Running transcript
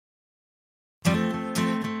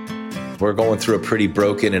We're going through a pretty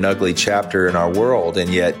broken and ugly chapter in our world,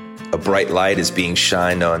 and yet a bright light is being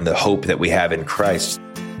shined on the hope that we have in Christ.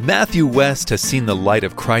 Matthew West has seen the light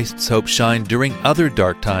of Christ's hope shine during other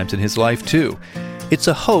dark times in his life, too. It's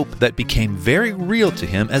a hope that became very real to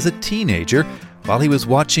him as a teenager while he was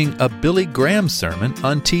watching a Billy Graham sermon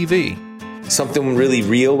on TV. Something really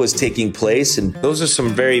real was taking place, and those are some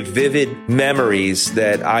very vivid memories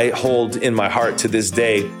that I hold in my heart to this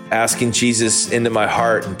day, asking Jesus into my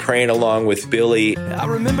heart and praying along with Billy. I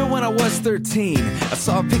remember when I was 13, I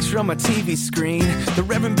saw a picture on my TV screen, the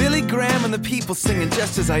Reverend Billy Graham and the people singing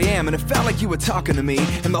Just As I Am, and it felt like you were talking to me,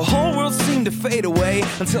 and the whole world seemed to fade away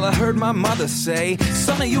until I heard my mother say,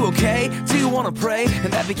 "Son, are you okay? Do you want to pray?"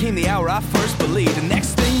 And that became the hour I first believed, and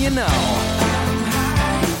next thing you know,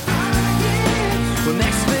 well,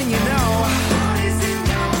 next thing you know.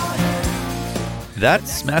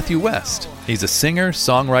 That's Matthew West. He's a singer,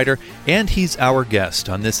 songwriter, and he's our guest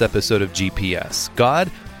on this episode of GPS,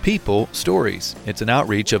 God, People, Stories. It's an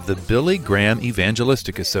outreach of the Billy Graham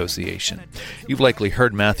Evangelistic Association. You've likely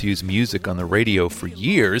heard Matthew's music on the radio for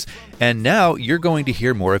years, and now you're going to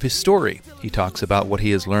hear more of his story. He talks about what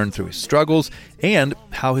he has learned through his struggles and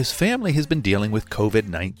how his family has been dealing with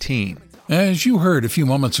COVID-19. As you heard a few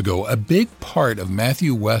moments ago, a big part of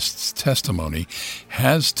Matthew West's testimony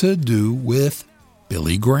has to do with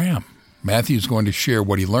Billy Graham. Matthew's going to share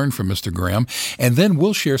what he learned from Mr. Graham, and then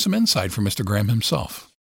we'll share some insight from Mr. Graham himself.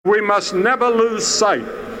 We must never lose sight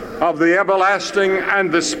of the everlasting and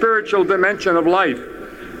the spiritual dimension of life,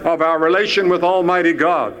 of our relation with Almighty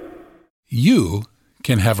God. You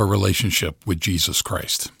can have a relationship with Jesus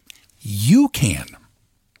Christ. You can,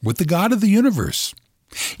 with the God of the universe.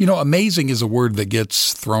 You know, amazing is a word that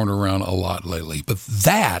gets thrown around a lot lately, but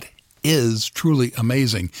that is truly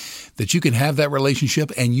amazing, that you can have that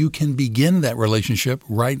relationship and you can begin that relationship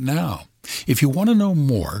right now. If you want to know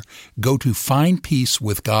more, go to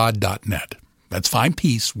findpeacewithgod.net. That's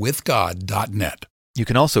findpeacewithgod.net. You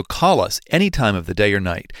can also call us any time of the day or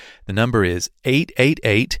night. The number is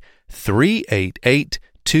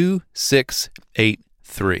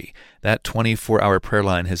 888-388-2683. That 24-hour prayer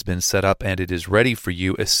line has been set up, and it is ready for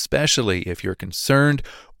you, especially if you're concerned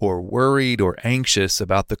or worried or anxious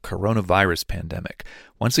about the coronavirus pandemic.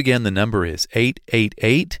 Once again, the number is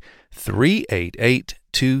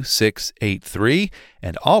 888-388-2683,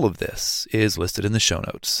 and all of this is listed in the show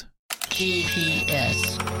notes.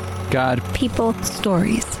 GPS. God. People.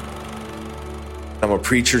 Stories. I'm a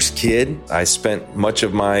preacher's kid. I spent much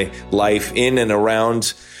of my life in and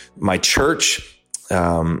around my church.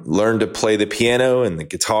 Learned to play the piano and the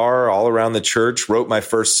guitar all around the church, wrote my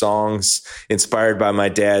first songs inspired by my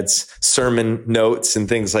dad's sermon notes and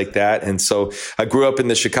things like that. And so I grew up in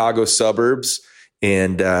the Chicago suburbs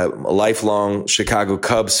and a lifelong Chicago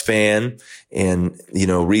Cubs fan. And,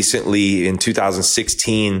 recently in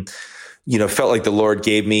 2016, felt like the Lord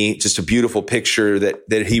gave me just a beautiful picture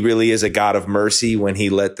that he really is a God of mercy when he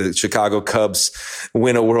let the Chicago Cubs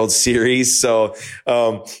win a World Series. So,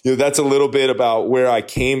 that's a little bit about where I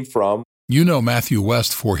came from. You know Matthew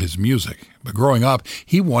West for his music, but growing up,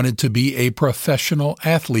 he wanted to be a professional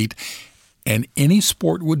athlete, and any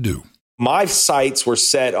sport would do. My sights were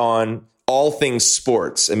set on all things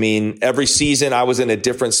sports. I mean, every season I was in a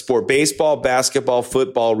different sport: baseball, basketball,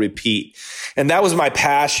 football, repeat. And that was my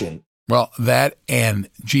passion. Well, that and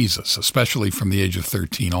Jesus, especially from the age of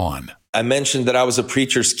 13 on. I mentioned that I was a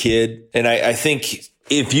preacher's kid, and I think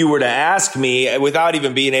if you were to ask me without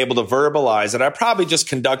even being able to verbalize it, I probably just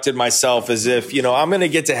conducted myself as if, I'm going to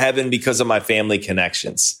get to heaven because of my family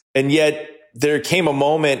connections. And yet there came a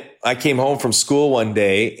moment, I came home from school one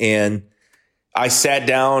day and I sat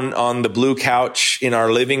down on the blue couch in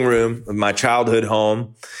our living room of my childhood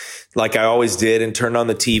home, like I always did, and turned on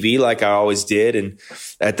the TV like I always did. And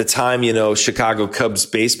at the time, Chicago Cubs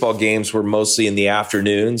baseball games were mostly in the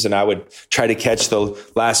afternoons, and I would try to catch the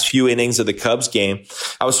last few innings of the Cubs game.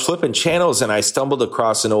 I was flipping channels and I stumbled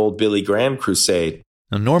across an old Billy Graham crusade.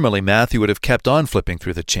 Now, normally, Matthew would have kept on flipping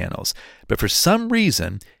through the channels, but for some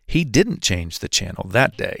reason, he didn't change the channel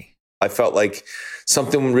that day. I felt like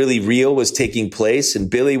something really real was taking place, and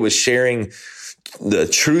Billy was sharing the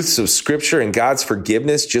truths of Scripture and God's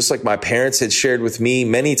forgiveness, just like my parents had shared with me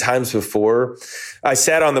many times before. I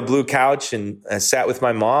sat on the blue couch and I sat with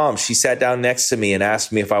my mom. She sat down next to me and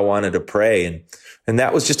asked me if I wanted to pray. And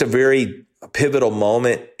that was just a very pivotal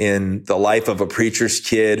moment in the life of a preacher's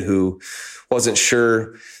kid who wasn't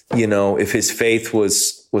sure, if his faith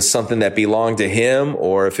was something that belonged to him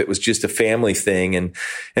or if it was just a family thing.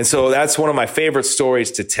 And so that's one of my favorite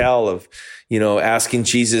stories to tell of, asking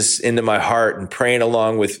Jesus into my heart and praying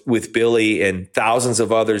along with Billy and thousands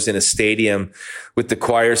of others in a stadium with the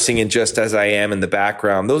choir singing Just As I Am in the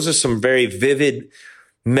background. Those are some very vivid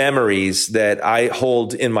memories that I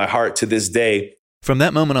hold in my heart to this day. From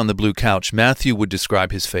that moment on the blue couch, Matthew would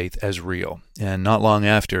describe his faith as real. And not long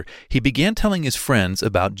after, he began telling his friends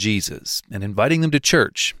about Jesus and inviting them to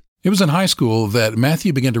church. It was in high school that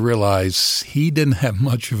Matthew began to realize he didn't have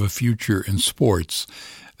much of a future in sports.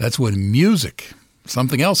 That's when music,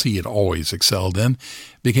 something else he had always excelled in,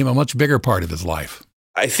 became a much bigger part of his life.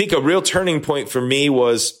 I think a real turning point for me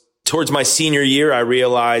was towards my senior year. I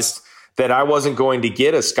realized that I wasn't going to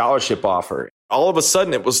get a scholarship offer. All of a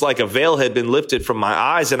sudden, it was like a veil had been lifted from my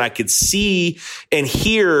eyes, and I could see and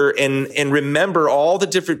hear and remember all the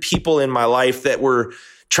different people in my life that were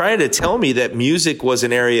trying to tell me that music was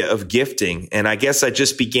an area of gifting. And I guess I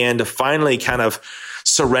just began to finally kind of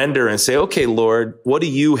surrender and say, okay, Lord, what do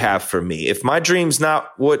you have for me? If my dream's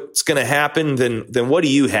not what's going to happen, then what do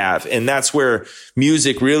you have? And that's where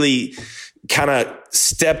music really kind of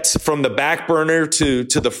stepped from the back burner to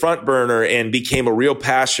the front burner and became a real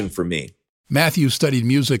passion for me. Matthew studied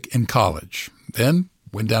music in college, then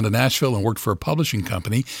went down to Nashville and worked for a publishing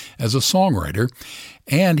company as a songwriter,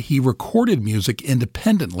 and he recorded music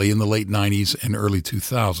independently in the late 90s and early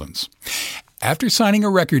 2000s. After signing a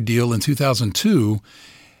record deal in 2002,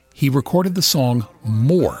 he recorded the song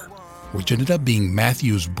More, which ended up being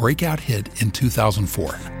Matthew's breakout hit in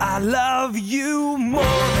 2004. I love you more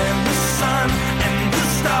than the sun and the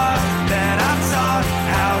stars that I taught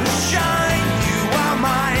how to shine. You are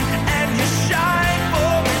mine and you shine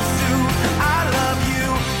for me too. I love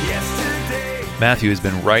you yesterday. Matthew has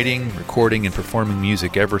been writing, recording, and performing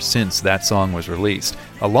music ever since that song was released,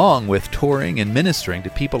 along with touring and ministering to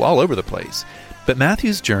people all over the place. But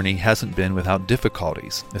Matthew's journey hasn't been without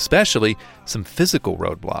difficulties, especially some physical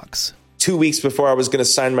roadblocks. 2 weeks before I was going to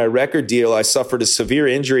sign my record deal, I suffered a severe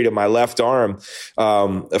injury to my left arm,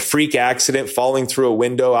 a freak accident falling through a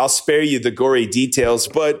window. I'll spare you the gory details,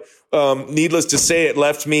 but needless to say, it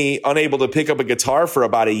left me unable to pick up a guitar for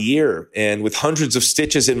about a year, and with hundreds of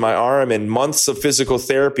stitches in my arm and months of physical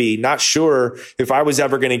therapy, not sure if I was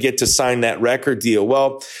ever going to get to sign that record deal.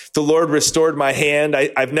 Well, the Lord restored my hand.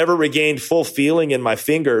 I've never regained full feeling in my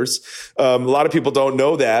fingers. A lot of people don't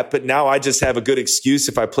know that, but now I just have a good excuse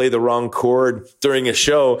if I play the wrong chord during a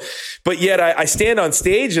show. But yet I stand on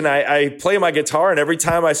stage and I play my guitar, and every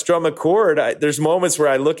time I strum a chord, there's moments where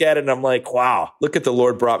I look at it and I'm like, wow, look at the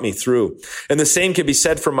Lord brought me through. And the same can be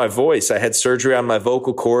said for my voice. I had surgery on my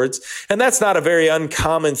vocal cords, and that's not a very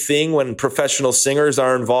uncommon thing when professional singers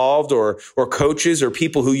are involved or coaches or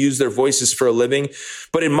people who use their voices for a living.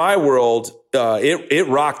 But in my world, it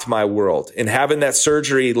rocked my world, and having that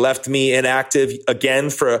surgery left me inactive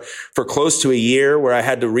again for close to a year, where I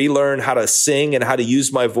had to relearn how to sing and how to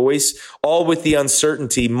use my voice, all with the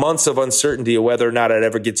uncertainty, months of uncertainty of whether or not I'd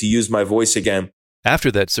ever get to use my voice again.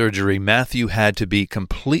 After that surgery, Matthew had to be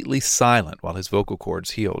completely silent while his vocal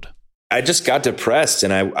cords healed. I just got depressed,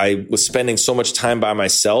 and I was spending so much time by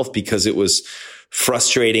myself because it was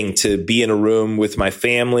frustrating to be in a room with my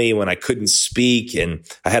family when I couldn't speak. And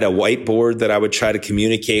I had a whiteboard that I would try to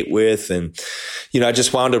communicate with. And, I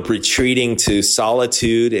just wound up retreating to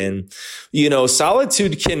solitude. And,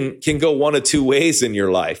 solitude can go one of two ways in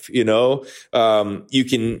your life. You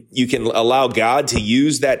can allow God to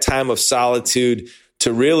use that time of solitude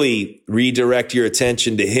to really redirect your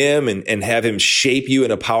attention to him and have him shape you in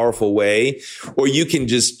a powerful way, or you can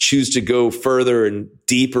just choose to go further and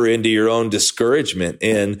deeper into your own discouragement.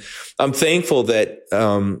 And I'm thankful that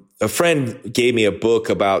a friend gave me a book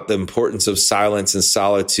about the importance of silence and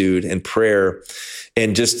solitude and prayer.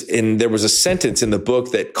 And there was a sentence in the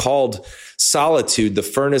book that called solitude the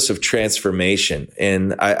furnace of transformation.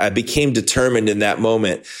 And I became determined in that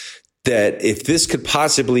moment that if this could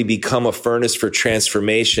possibly become a furnace for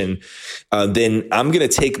transformation, then I'm going to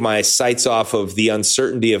take my sights off of the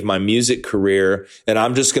uncertainty of my music career, and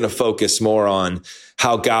I'm just going to focus more on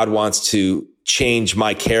how God wants to change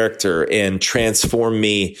my character and transform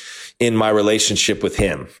me in my relationship with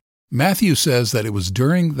him. Matthew says that it was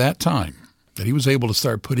during that time that he was able to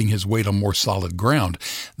start putting his weight on more solid ground,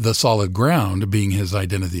 the solid ground being his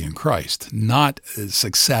identity in Christ, not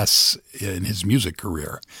success in his music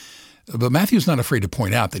career. But Matthew's not afraid to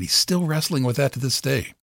point out that he's still wrestling with that to this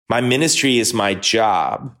day. My ministry is my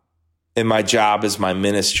job, and my job is my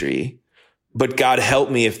ministry. But God help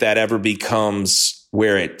me if that ever becomes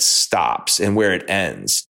where it stops and where it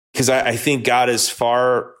ends. Because I think God is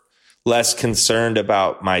far less concerned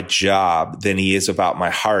about my job than he is about my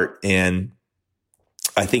heart. And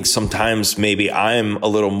I think sometimes maybe I'm a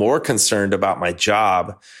little more concerned about my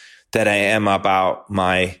job than I am about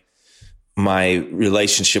my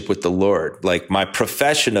relationship with the Lord. Like my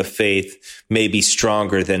profession of faith may be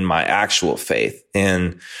stronger than my actual faith.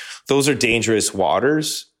 And those are dangerous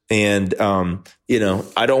waters. And,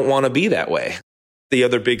 I don't want to be that way. The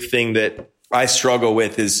other big thing that I struggle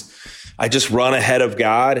with is I just run ahead of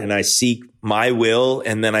God and I seek my will,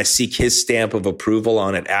 and then I seek his stamp of approval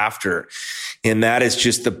on it after. And that is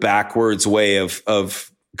just the backwards way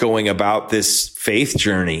of going about this faith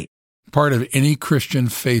journey. Part of any Christian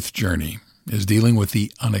faith journey is dealing with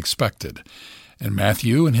the unexpected. And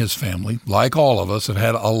Matthew and his family, like all of us, have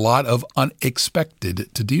had a lot of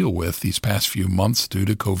unexpected to deal with these past few months due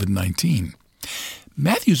to COVID-19.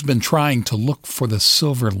 Matthew's been trying to look for the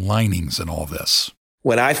silver linings in all this.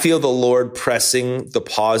 When I feel the Lord pressing the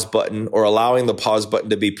pause button or allowing the pause button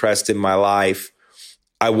to be pressed in my life,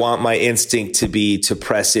 I want my instinct to be to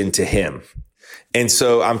press into him. And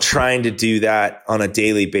so I'm trying to do that on a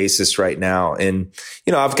daily basis right now. And,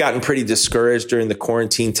 I've gotten pretty discouraged during the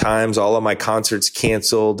quarantine times, all of my concerts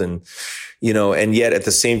canceled. And yet at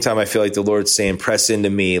the same time, I feel like the Lord's saying, press into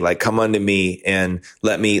me, like come unto me and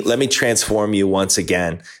let me transform you once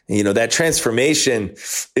again. And, that transformation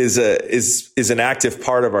is an active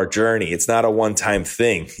part of our journey. It's not a one-time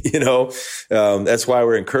thing. That's why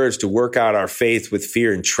we're encouraged to work out our faith with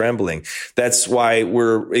fear and trembling. That's why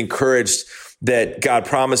we're encouraged that God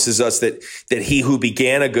promises us that he who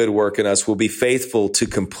began a good work in us will be faithful to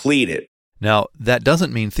complete it. Now, that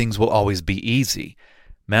doesn't mean things will always be easy.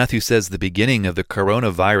 Matthew says the beginning of the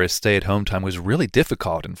coronavirus stay-at-home time was really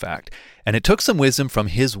difficult, in fact, and it took some wisdom from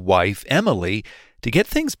his wife, Emily, to get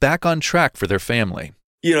things back on track for their family.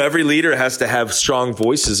 Every leader has to have strong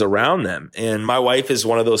voices around them, and my wife is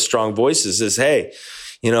one of those strong voices, is, hey,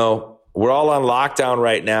 we're all on lockdown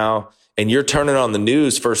right now, and you're turning on the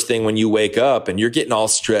news first thing when you wake up and you're getting all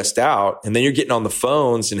stressed out, and then you're getting on the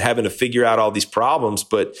phones and having to figure out all these problems.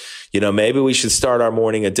 But, maybe we should start our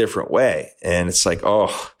morning a different way. And it's like,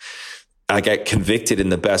 I got convicted in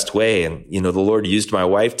the best way. And, the Lord used my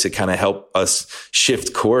wife to kind of help us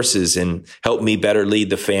shift courses and help me better lead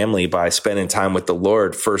the family by spending time with the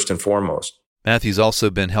Lord first and foremost. Matthew's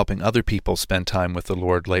also been helping other people spend time with the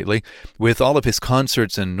Lord lately. With all of his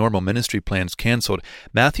concerts and normal ministry plans canceled,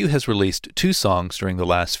 Matthew has released 2 songs during the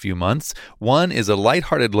last few months. One is a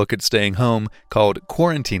lighthearted look at staying home called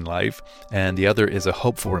Quarantine Life, and the other is a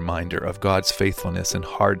hopeful reminder of God's faithfulness in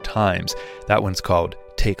hard times. That one's called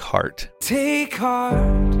Take Heart. Take heart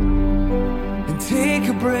and take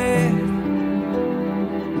a breath.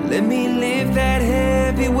 Let me lift that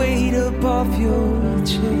heavy weight up off your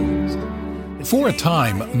chest. For a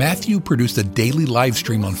time, Matthew produced a daily live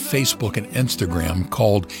stream on Facebook and Instagram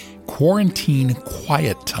called Quarantine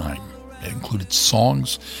Quiet Time. It included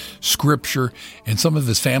songs, scripture, and some of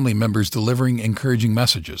his family members delivering encouraging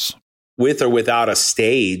messages. With or without a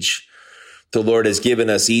stage, the Lord has given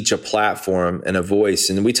us each a platform and a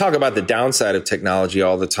voice. And we talk about the downside of technology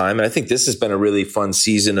all the time. And I think this has been a really fun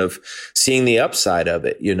season of seeing the upside of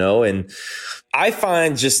it, And I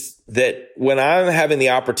find just that when I'm having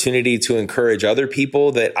the opportunity to encourage other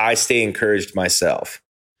people, that I stay encouraged myself.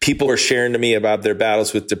 People are sharing to me about their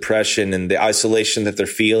battles with depression and the isolation that they're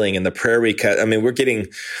feeling and the prayer request. I mean, we're getting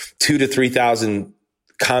 2,000 to 3,000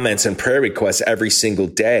 comments and prayer requests every single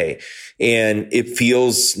day. And it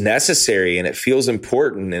feels necessary and it feels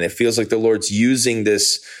important. And it feels like the Lord's using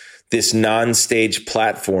this non-stage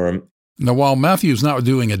platform. Now, while Matthew's not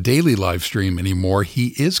doing a daily live stream anymore,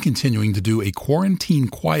 he is continuing to do a quarantine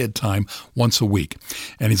quiet time once a week.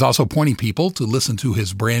 And he's also pointing people to listen to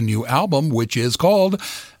his brand new album, which is called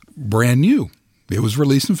Brand New. It was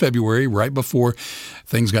released in February, right before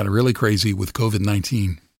things got really crazy with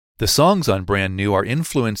COVID-19. The songs on Brand New are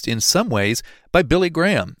influenced in some ways by Billy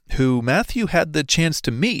Graham, who Matthew had the chance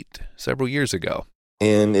to meet several years ago.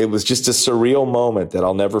 And it was just a surreal moment that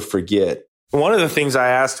I'll never forget. One of the things I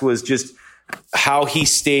asked was just how he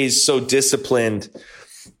stays so disciplined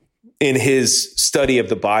in his study of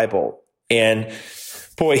the Bible. And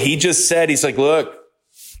boy, he just said, he's like, look,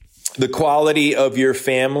 the quality of your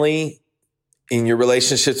family in your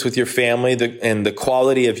relationships with your family, and the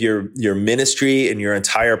quality of your ministry and your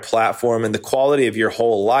entire platform and the quality of your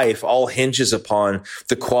whole life all hinges upon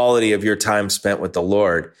the quality of your time spent with the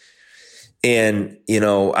Lord. And,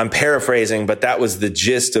 I'm paraphrasing, but that was the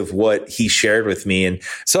gist of what he shared with me. And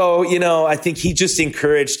so, I think he just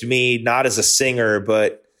encouraged me, not as a singer,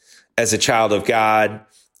 but as a child of God,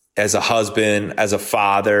 as a husband, as a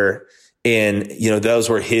father. And, those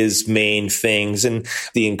were his main things. And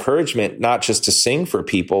the encouragement, not just to sing for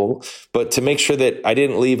people, but to make sure that I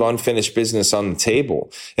didn't leave unfinished business on the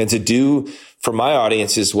table, and to do for my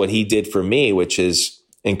audiences what he did for me, which is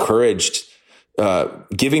encouraged,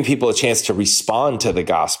 giving people a chance to respond to the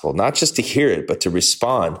gospel, not just to hear it, but to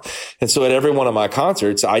respond. And so at every one of my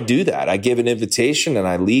concerts, I do that. I give an invitation and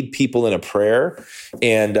I lead people in a prayer.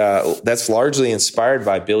 And that's largely inspired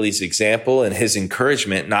by Billy's example and his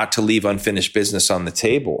encouragement not to leave unfinished business on the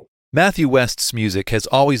table. Matthew West's music has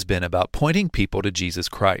always been about pointing people to Jesus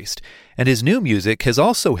Christ, and his new music has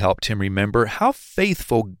also helped him remember how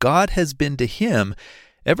faithful God has been to him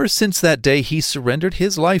ever since that day he surrendered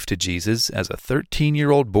his life to Jesus as a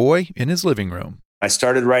 13-year-old boy in his living room. I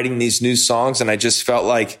started writing these new songs, and I just felt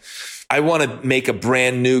like I want to make a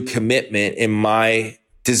brand new commitment in my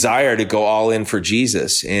desire to go all in for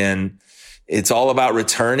Jesus. And it's all about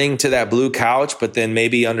returning to that blue couch, but then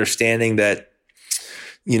maybe understanding that,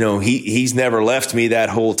 he's never left me that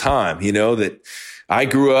whole time, that I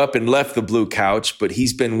grew up and left the blue couch, but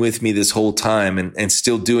he's been with me this whole time and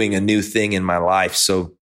still doing a new thing in my life.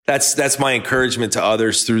 So that's my encouragement to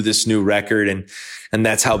others through this new record. And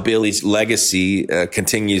that's how Billy's legacy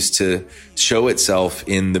continues to show itself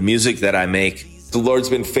in the music that I make. The Lord's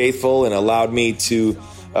been faithful and allowed me to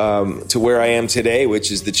where I am today,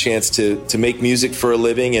 which is the chance to make music for a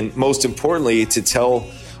living. And most importantly, to tell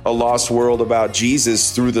a lost world about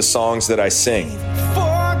Jesus through the songs that I sing.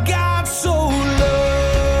 For God so loved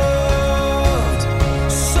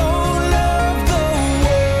the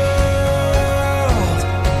world,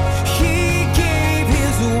 he gave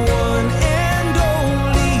his one and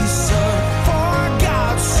only Son. For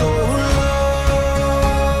God so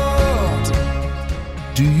loved.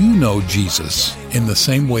 Do you know Jesus in the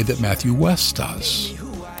same way that Matthew West does?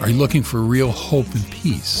 Are you looking for real hope and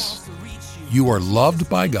peace? You are loved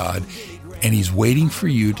by God, and he's waiting for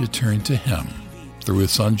you to turn to him through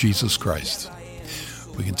his son, Jesus Christ.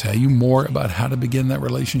 We can tell you more about how to begin that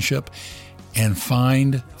relationship and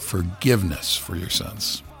find forgiveness for your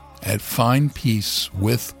sins at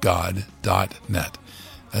findpeacewithgod.net.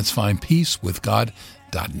 That's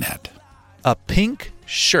findpeacewithgod.net. A pink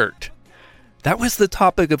shirt. That was the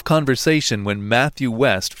topic of conversation when Matthew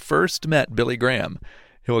West first met Billy Graham.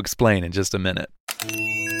 He'll explain in just a minute.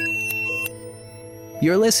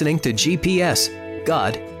 You're listening to GPS,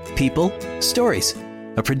 God, People, Stories,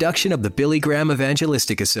 a production of the Billy Graham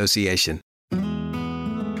Evangelistic Association.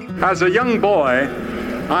 As a young boy,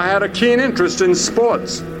 I had a keen interest in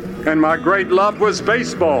sports, and my great love was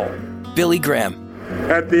baseball. Billy Graham.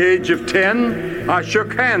 At the age of 10, I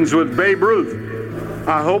shook hands with Babe Ruth.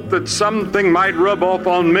 I hoped that something might rub off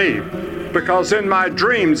on me, because in my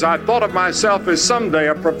dreams I thought of myself as someday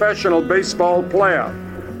a professional baseball player.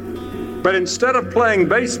 But instead of playing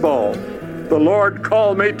baseball, the Lord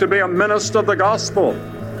called me to be a minister of the gospel.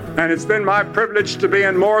 And it's been my privilege to be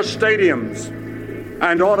in more stadiums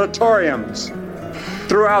and auditoriums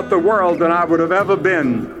throughout the world than I would have ever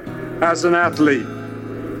been as an athlete.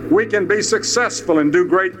 We can be successful and do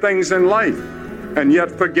great things in life and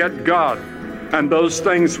yet forget God and those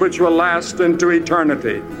things which will last into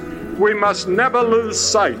eternity. We must never lose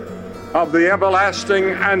sight of the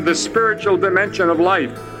everlasting and the spiritual dimension of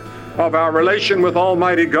life, of our relation with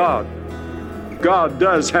Almighty God. God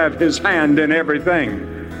does have his hand in everything.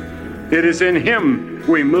 It is in him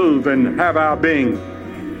we move and have our being.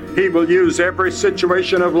 He will use every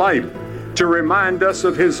situation of life to remind us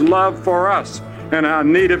of his love for us and our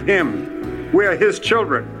need of him. We are his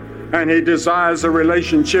children, and he desires a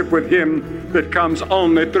relationship with him that comes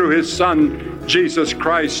only through his Son, Jesus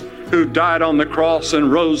Christ, who died on the cross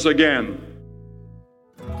and rose again.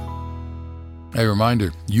 A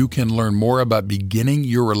reminder, you can learn more about beginning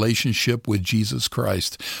your relationship with Jesus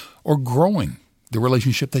Christ or growing the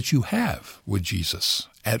relationship that you have with Jesus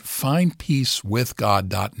at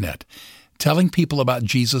findpeacewithgod.net. Telling people about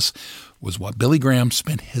Jesus was what Billy Graham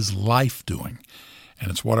spent his life doing. And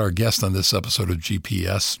it's what our guest on this episode of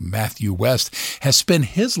GPS, Matthew West, has spent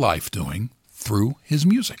his life doing through his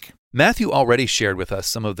music. Matthew already shared with us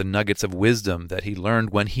some of the nuggets of wisdom that he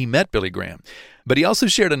learned when he met Billy Graham, but he also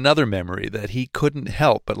shared another memory that he couldn't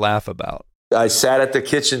help but laugh about. I sat at the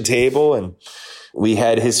kitchen table and we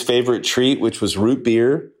had his favorite treat, which was root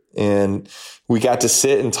beer, and we got to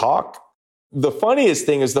sit and talk. The funniest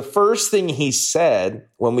thing is the first thing he said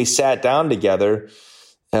when we sat down together,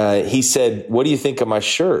 he said, "What do you think of my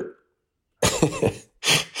shirt?"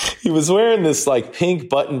 He was wearing this like pink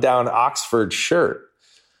button-down Oxford shirt.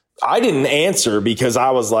 I didn't answer because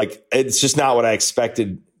I was like, it's just not what I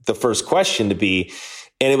expected the first question to be.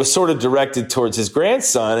 And it was sort of directed towards his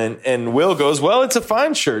grandson. And Will goes, well, it's a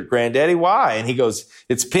fine shirt, Granddaddy. Why? And he goes,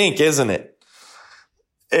 it's pink, isn't it?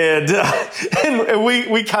 And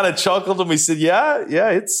we kind of chuckled and we said, yeah,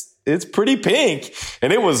 it's pretty pink.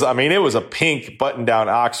 And it was a pink button-down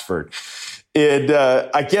Oxford. And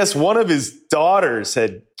I guess one of his daughters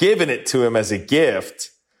had given it to him as a gift,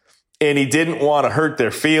 and he didn't want to hurt their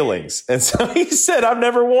feelings. And so he said, I've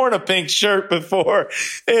never worn a pink shirt before.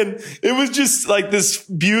 And it was just like this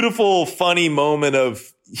beautiful, funny moment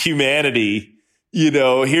of humanity. You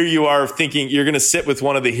know, here you are thinking you're going to sit with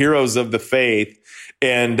one of the heroes of the faith.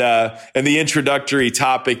 And the introductory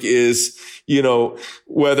topic is, you know,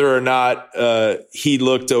 whether or not he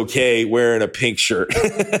looked okay wearing a pink shirt.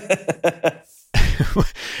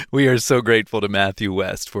 We are so grateful to Matthew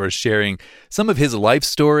West for sharing some of his life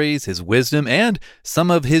stories, his wisdom, and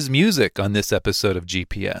some of his music on this episode of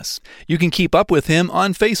GPS. You can keep up with him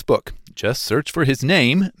on Facebook. Just search for his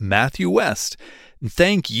name, Matthew West.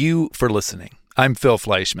 Thank you for listening. I'm Phil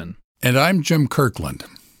Fleischman. And I'm Jim Kirkland.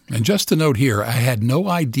 And just to note here, I had no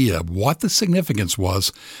idea what the significance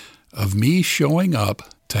was of me showing up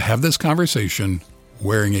to have this conversation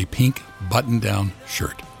wearing a pink button-down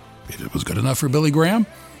shirt. If it was good enough for Billy Graham,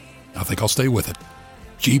 I think I'll stay with it.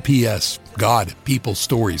 GPS, God, People,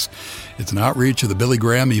 Stories. It's an outreach of the Billy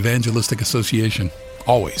Graham Evangelistic Association.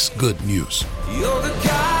 Always good news. You're the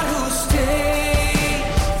God who stays.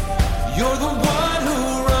 You're the one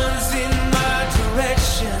who runs in my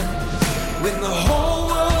direction. When the whole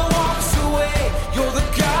world walks away, you're the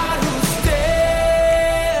God who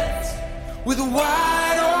stands with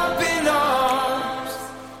wide open arms.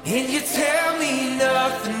 And you tell me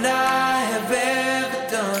nothing I have ever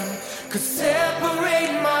done could separate